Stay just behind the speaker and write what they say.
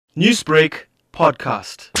Newsbreak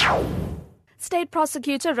podcast. State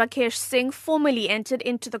Prosecutor Rakesh Singh formally entered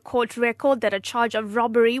into the court record that a charge of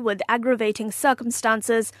robbery with aggravating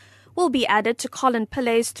circumstances will be added to Colin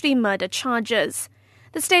Pillay's 3 murder charges.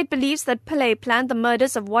 The state believes that Pillay planned the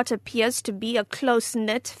murders of what appears to be a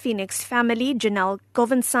close-knit Phoenix family, Janelle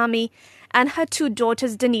Govindasamy, and her 2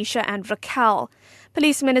 daughters, Denisha and Rackelle.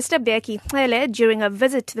 Police Minister Pillay, during a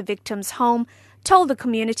visit to the victim's home, told the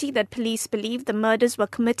community that police believe the murders were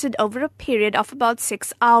committed over a period of about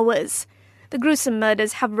 6 hours. The gruesome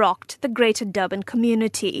murders have rocked the greater Durban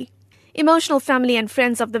community. Emotional family and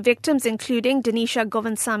friends of the victims, including Denisha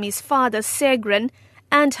Govindasamy's father, Segrin,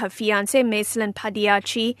 and her fiancé, Maislin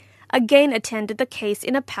Padiachi, again attended the case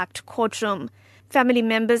in a packed courtroom. Family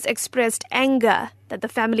members expressed anger that the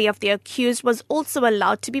family of the accused was also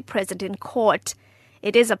allowed to be present in court.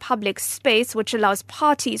 It is a public space which allows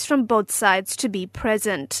parties from both sides to be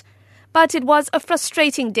present. But it was a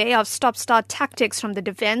frustrating day of stop-start tactics from the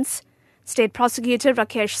defense. State Prosecutor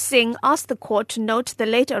Rakesh Singh asked the court to note the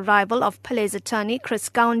late arrival of Pillay's attorney, Chris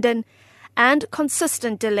Gounden, and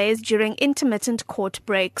consistent delays during intermittent court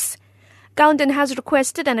breaks. Gounden has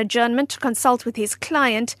requested an adjournment to consult with his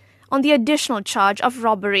client on the additional charge of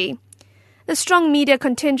robbery. The strong media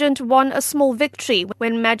contingent won a small victory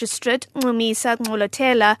when Magistrate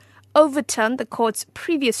overturned the court's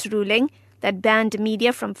previous ruling that banned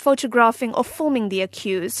media from photographing or filming the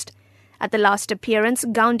accused. At the last appearance,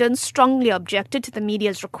 Gounden strongly objected to the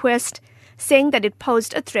media's request, saying that it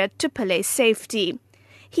posed a threat to Pillay's safety.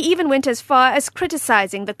 He even went as far as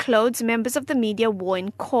criticizing the clothes members of the media wore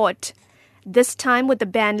in court. This time, with the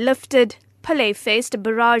ban lifted, Pillay faced a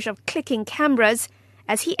barrage of clicking cameras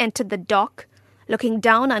as he entered the dock, looking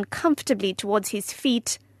down uncomfortably towards his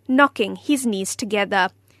feet, knocking his knees together.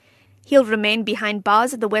 He'll remain behind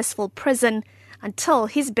bars at the Westville Prison until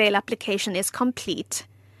his bail application is complete.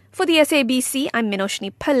 For the SABC, I'm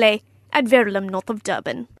Minoshni Pillay at Verulam, north of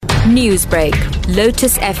Durban. Newsbreak,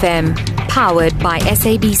 Lotus FM, powered by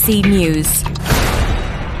SABC News.